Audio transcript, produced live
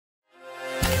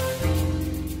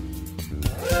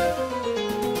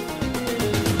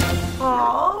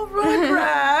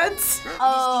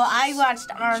I watched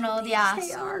Arnold, yeah.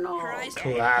 Hey, Arnold.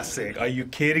 Classic. Are you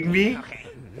kidding me?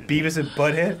 Beavis and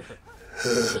Butthead?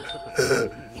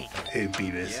 Hey,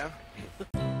 Beavis. Yeah.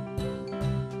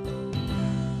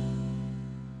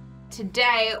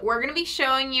 Today, we're going to be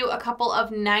showing you a couple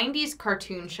of 90s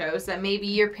cartoon shows that maybe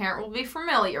your parent will be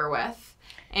familiar with.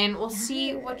 And we'll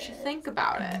see what you think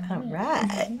about it. All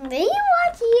right. Did you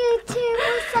watch YouTube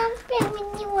or something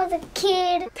when you was a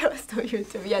kid? There was no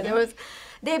YouTube. Yeah, there was.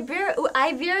 I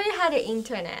barely had the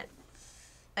internet.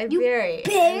 Barely?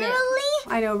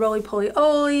 I know Roly Poly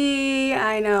Oly.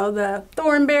 I know the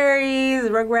Thornberries,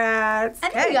 Rugrats. I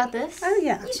think you got this. Oh,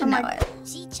 yeah. You should know it.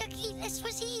 See, Chucky, this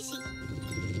was easy.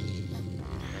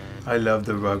 I love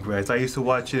the Rugrats. I used to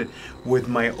watch it with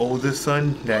my oldest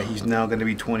son, that he's now going to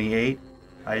be 28.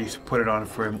 I used to put it on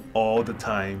for him all the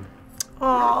time.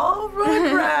 Aw,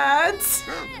 Rugrats.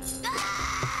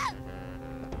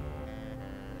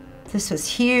 This was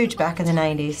huge back in the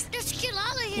 90s. Just get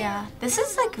out of here. Yeah, this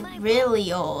is like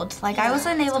really old. Like I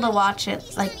wasn't able to watch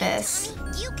it like this.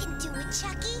 You can do it,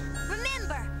 Chucky.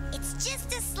 Remember, it's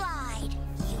just a slide.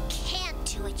 You can't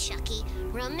do it, Chucky.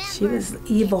 Remember. She was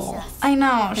evil. I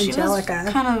know, she Angelica.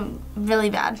 was kind of really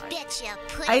bad. Betcha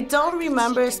put I don't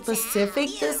remember specific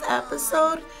this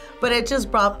episode, but it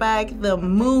just brought back the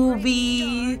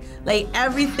movie, like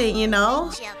everything, you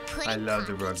know? I love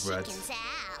the Rugrats.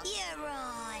 You're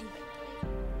on.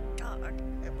 Dog.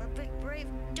 I'm a big brave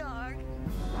dog.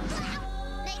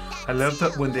 I love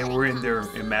that when they were in their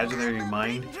imaginary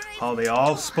mind, how they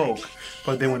all spoke,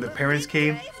 but then when the parents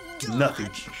came, nothing.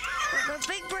 I'm a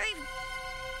big brave.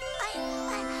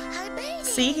 Hi, baby.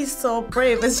 See, he's so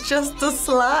brave. It's just a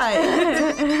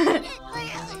slide.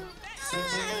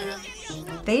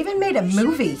 They even made a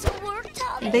movie.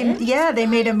 They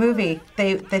made a movie.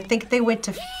 They think they went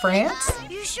to France.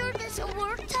 You sure this will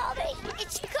work, Tommy?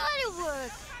 It's gotta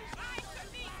work.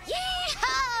 Yeah!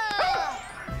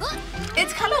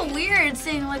 It's kind of weird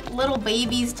seeing like little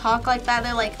babies talk like that.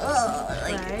 They're like, ugh,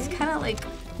 like it's Right. kind of like.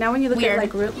 Now when you look Weird. at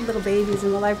like little babies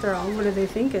in the life they're on, what are they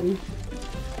thinking?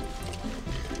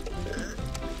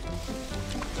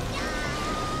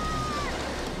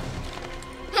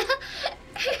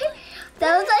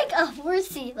 That was like a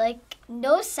horsey, like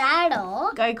no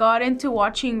saddle. I got into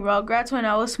watching Rugrats when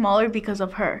I was smaller because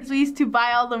of her. We used to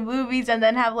buy all the movies and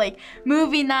then have like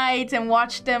movie nights and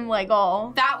watch them like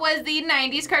all. That was the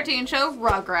 90s cartoon show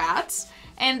Rugrats.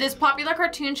 And this popular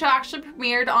cartoon show actually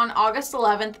premiered on August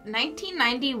 11th,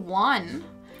 1991.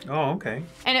 Oh, okay.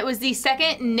 And it was the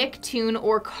second Nicktoon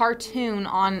or cartoon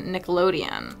on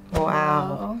Nickelodeon.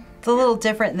 Wow. It's a little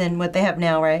different than what they have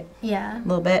now, right? Yeah. A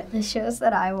little bit. The shows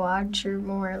that I watch are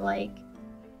more like,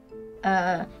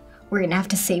 we're gonna have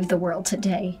to save the world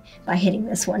today by hitting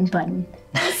this one button.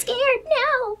 I'm scared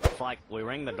now. It's like we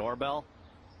ring the doorbell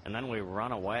and then we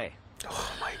run away.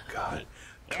 Oh my God.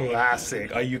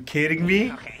 Classic. Are you kidding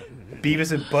me?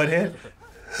 Beavis and Butthead?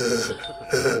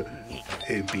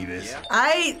 Hey, Beavis.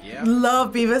 I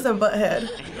love Beavis and Butthead.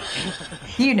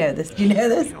 You know this. You know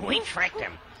this. We tricked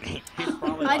him.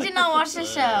 I did not watch the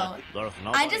show.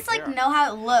 I just like know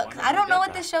how it looks. I don't know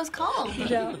what this show's called.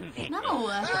 No.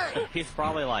 He's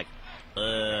probably like,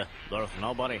 there's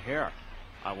nobody here.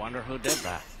 I wonder who did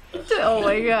that. Oh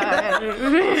my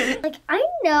God. Like, I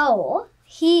know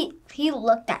he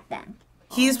looked at them.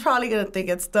 He's probably gonna think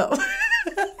it's dumb.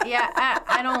 Yeah,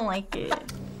 I don't like it.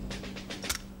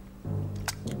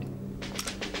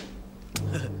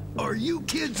 Are you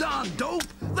kids on dope?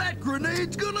 That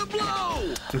grenade's gonna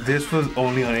blow! This was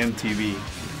only on MTV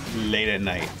late at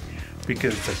night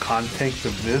because the context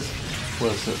of this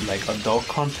was like adult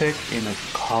context in a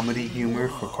comedy humor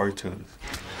for cartoons.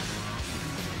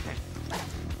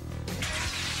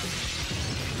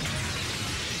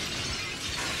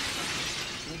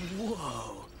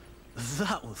 Whoa,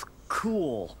 that was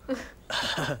cool.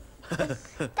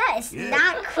 That is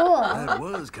not cool. That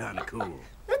was kind of cool.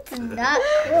 That's not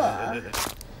cool.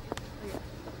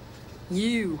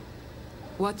 You,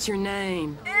 what's your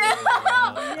name? What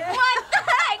the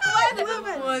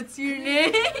heck? What's your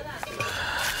name?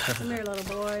 Come here,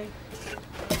 little boy.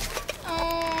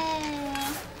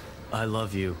 I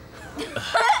love you.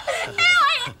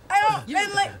 I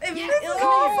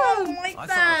don't like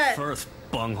that. First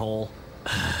bunghole.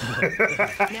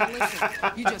 Now listen,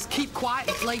 you just keep quiet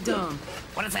and play dumb.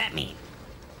 What does that mean?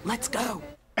 Let's go.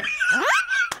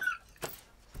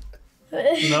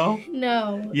 No?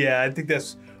 No. Yeah, I think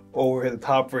that's over the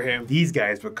top for him. These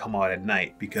guys would come out at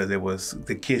night because it was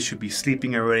the kids should be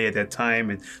sleeping already at that time,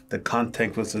 and the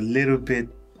content was a little bit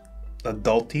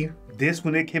adulty. This,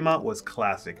 when it came out, was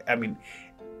classic. I mean,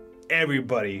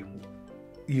 everybody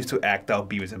used to act out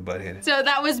Beavis and Butthead. So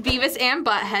that was Beavis and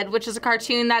Butthead, which is a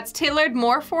cartoon that's tailored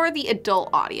more for the adult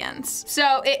audience.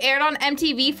 So it aired on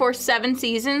MTV for 7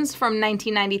 seasons from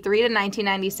 1993 to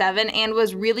 1997 and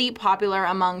was really popular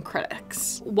among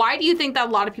critics. Why do you think that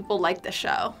a lot of people like the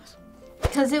show?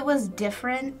 Because it was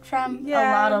different from a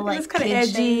lot of like it was kind of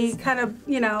edgy, kind of,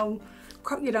 you know,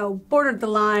 bordered the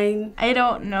line. I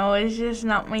don't know, it's just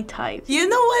not my type. You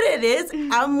know what it is?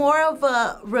 I'm more of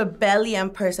a rebellion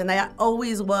person. I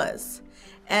always was.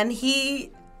 And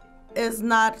he is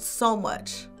not so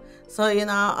much. So, you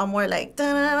know, I'm more like,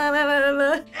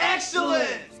 da-da-da-da-da-da. Excellent!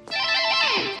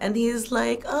 And he's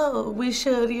like, oh, we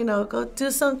should, you know, go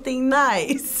do something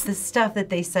nice. The stuff that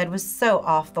they said was so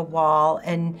off the wall,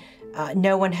 and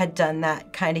no one had done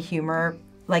that kind of humor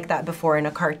like that before in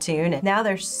a cartoon. And now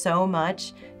there's so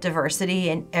much diversity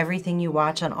in everything you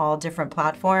watch on all different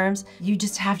platforms. You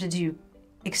just have to do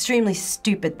extremely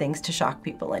stupid things to shock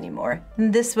people anymore.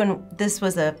 And this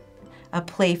was a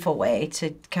playful way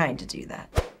to kind of do that.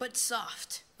 But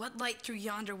soft. What light through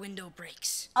yonder window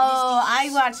breaks? Oh, I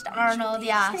watched Arnold,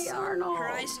 yeah. Hey, Arnold.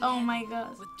 Oh my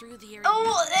god. Through the air.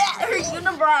 Oh, her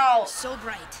unibrow. So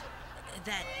bright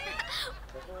that.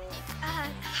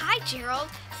 Hi, Gerald.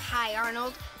 Hi,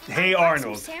 Arnold. Hey,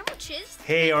 Arnold. Sandwiches.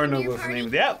 Hey, Arnold was the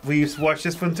name. Yeah, we used to watch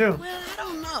this one too. Well, I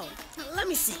don't know. Let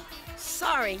me see.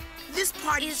 Sorry, this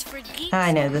part is for geeks.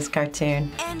 I know this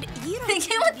cartoon. And you don't They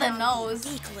came with the nose.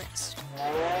 geek list.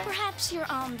 Perhaps you're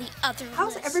on the other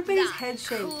How's list. everybody's Not head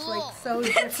shaped cool. like so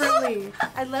differently?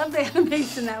 I love the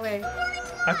animation that way.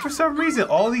 And for some reason,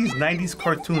 all these 90s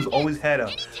cartoons always had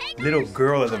a little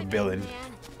girl as a villain.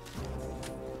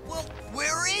 Well,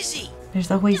 where is he?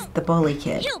 There's always the bully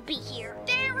kid. He'll be here.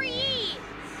 There he is.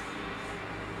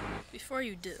 Before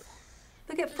you do.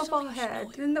 Look at Football Head.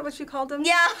 Isn't that what you called him?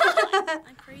 Yeah.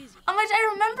 I'm crazy. How much I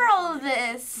remember all of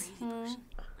this.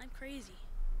 I'm crazy.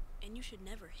 And you should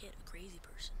never hit a crazy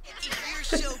person. If you're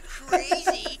so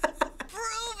crazy,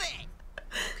 prove it!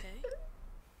 Okay?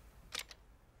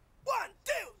 1,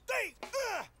 2, 3,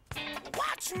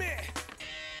 watch me!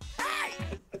 Hey!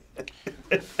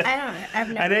 I don't know. I've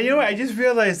never. And then, you know what? I just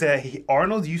realized that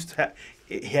Arnold used to have,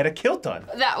 he had a kilt on.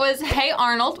 That was Hey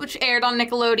Arnold, which aired on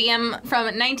Nickelodeon from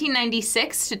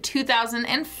 1996 to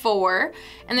 2004.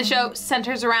 And the show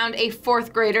centers around a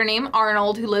 4th grader named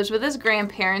Arnold who lives with his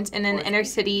grandparents in an inner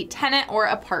city tenant or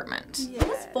apartment. It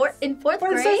was in fourth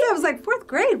grade? I was like 4th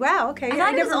grade. Wow, okay. I I thought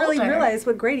he never was really older. realized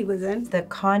what grade he was in. The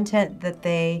content that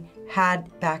they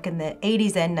had back in the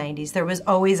 80s and 90s, there was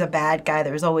always a bad guy,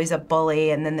 there was always a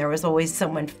bully, and then there was always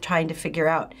someone trying to figure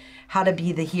out how to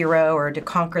be the hero or to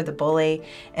conquer the bully.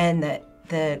 And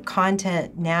the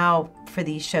content now for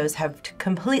these shows have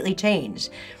completely changed.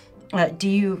 Do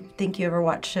you think you ever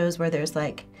watch shows where there's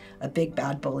like a big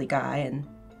bad bully guy and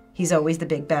he's always the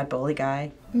big bad bully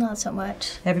guy? Not so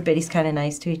much. Everybody's kind of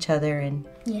nice to each other and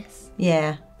Yes.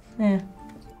 yeah.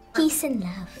 Peace and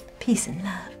love. Peace and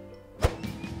love.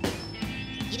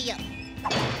 Giddy up.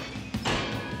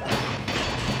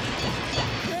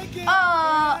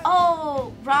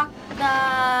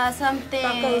 Something.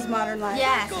 Rocko's Modern Life.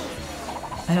 Yes.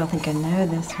 I don't think I know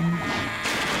this one.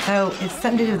 Oh, it's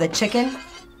something to do with a chicken?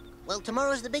 Well,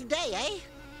 tomorrow's the big day, eh?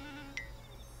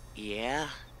 Yeah?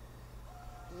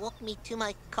 Walk me to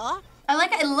my car? I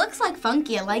like it. It looks like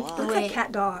funky. I like the Looks way. like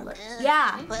cat dog.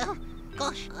 Yeah. Well,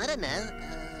 gosh, I don't know.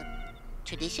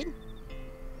 Tradition?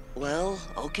 Well,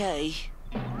 okay.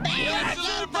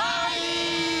 Bachelor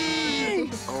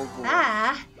party! Oh boy.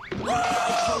 Ah.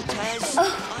 Protest!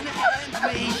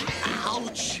 Unhand me!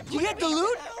 Ouch! You hit the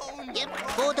loot? Yep,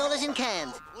 $4 in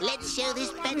cans. Let's show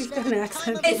this He's got bachelor. an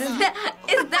accent. Is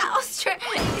that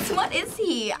Australian? What is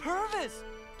he? Purvis!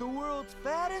 The world's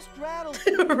fattest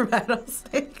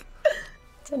Rattlesnake.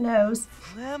 It's a nose.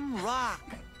 Flem Rock.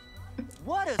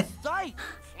 What a sight!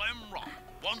 Flem Rock,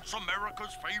 once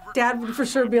America's favorite. Dad would for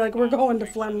sure be like, we're going to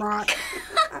Flem Rock.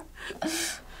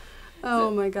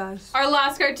 Oh my gosh. Our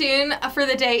last cartoon for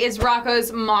the day is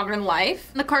Rocko's Modern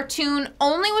Life. The cartoon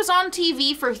only was on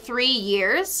TV for 3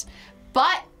 years,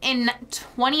 but in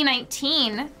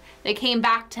 2019, they came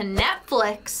back to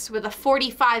Netflix with a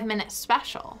 45-minute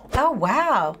special. Oh,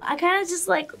 wow. I kind of just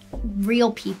like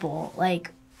real people,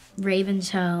 like Raven's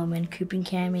Home and Coop and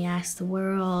Cammy Ask the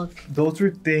World. Those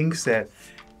are things that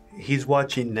he's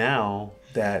watching now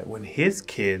that when he has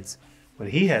kids,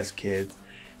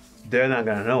 they're not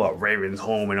gonna know what Raven's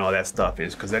Home and all that stuff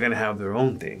is because they're gonna have their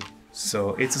own thing.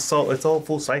 So it's all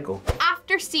full cycle.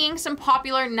 After seeing some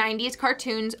popular 90s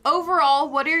cartoons, overall,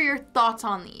 what are your thoughts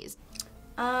on these?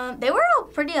 They were all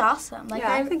pretty awesome. Like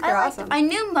Yeah, I think they're liked awesome. them. I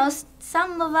knew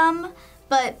some of them,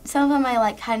 but some of them I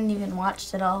like hadn't even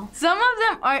watched at all. Some of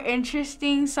them are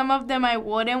interesting, some of them I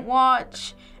wouldn't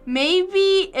watch.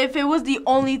 Maybe if it was the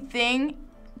only thing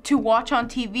to watch on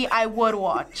TV, I would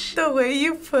watch. The way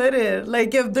you put it,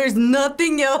 like if there's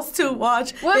nothing else to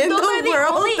watch in the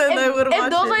world, then I would watch it. If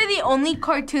those are the only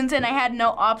cartoons and I had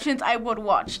no options, I would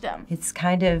watch them. It's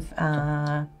kind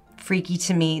of freaky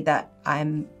to me that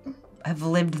I've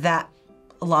lived that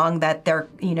long that they're,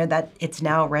 that it's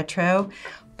now retro.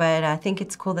 But I think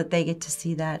it's cool that they get to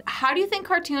see that. How do you think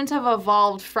cartoons have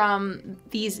evolved from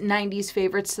these 90s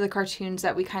favorites to the cartoons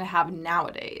that we kind of have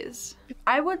nowadays?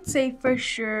 I would say for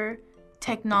sure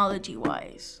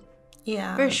technology-wise.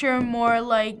 Yeah. For sure more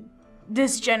like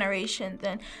this generation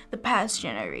than the past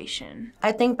generation.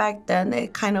 I think back then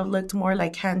it kind of looked more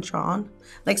like hand-drawn,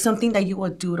 like something that you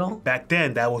would doodle. Back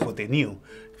then, that was what they knew.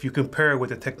 If you compare it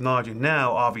with the technology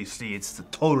now, obviously it's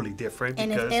totally different.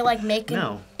 And if they like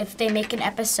if they make an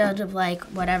episode of like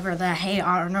whatever the Hey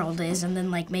Arnold is, and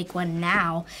then like make one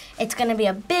now, it's gonna be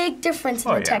a big difference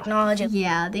in the technology.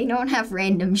 Yeah, they don't have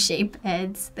random shape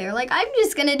heads. They're like, I'm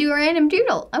just gonna do a random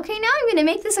doodle. Okay, now I'm gonna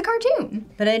make this a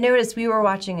cartoon. But I noticed we were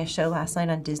watching a show last night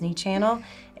on Disney Channel,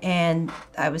 and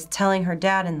I was telling her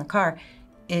dad in the car,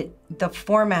 the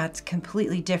format's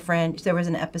completely different. There was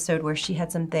an episode where she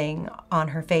had something on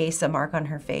her face, a mark on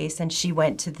her face, and she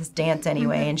went to this dance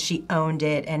anyway, and she owned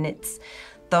it, and it's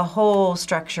the whole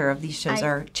structure of these shows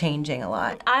are changing a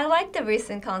lot. I like the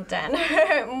recent content,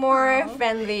 more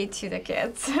friendly to the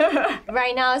kids.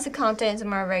 Right now, the content is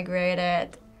more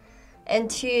regulated.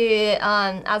 And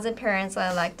as a parent,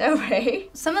 I like that way.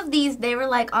 Some of these, they were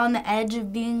like on the edge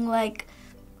of being like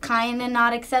kind of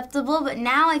not acceptable, but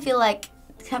now I feel like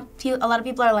a lot of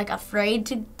people are like afraid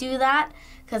to do that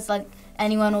because like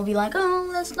anyone will be like, oh,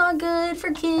 that's not good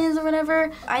for kids or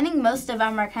whatever. I think most of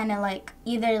them are kind of like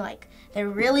either like they're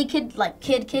really kid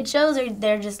shows, or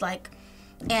they're just like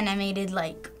animated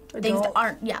like things that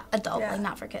aren't adult, like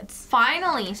not for kids.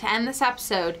 Finally, to end this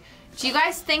episode, do you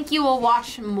guys think you will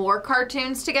watch more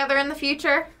cartoons together in the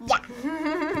future?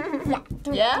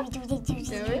 Yeah.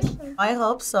 I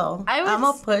hope so. I'm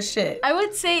gonna push it. I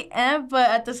would say but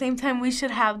at the same time, we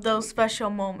should have those special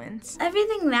moments.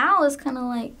 Everything now is kind of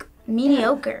like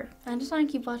mediocre. I just want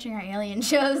to keep watching our alien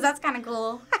shows. That's kind of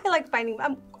cool. I like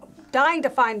I'm dying to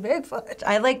find Bigfoot.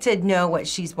 I like to know what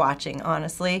she's watching,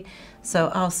 honestly.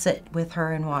 So I'll sit with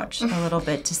her and watch a little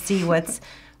bit to see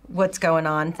what's going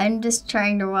on. I'm just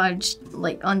trying to watch,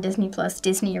 like, on Disney Plus,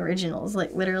 Disney Originals.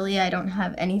 Like, literally, I don't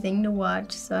have anything to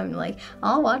watch, so I'm like,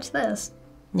 I'll watch this.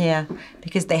 Yeah,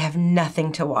 because they have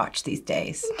nothing to watch these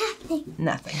days.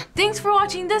 Nothing. Thanks for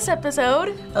watching this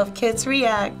episode of Kids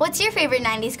React. What's your favorite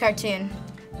 90s cartoon?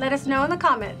 Let us know in the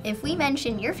comment. If we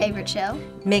mention your favorite show,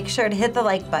 make sure to hit the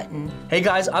like button. Hey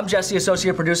guys, I'm Jesse,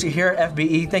 associate producer here at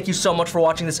FBE. Thank you so much for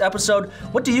watching this episode.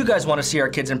 What do you guys want to see our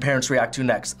kids and parents react to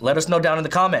next? Let us know down in the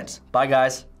comments. Bye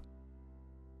guys.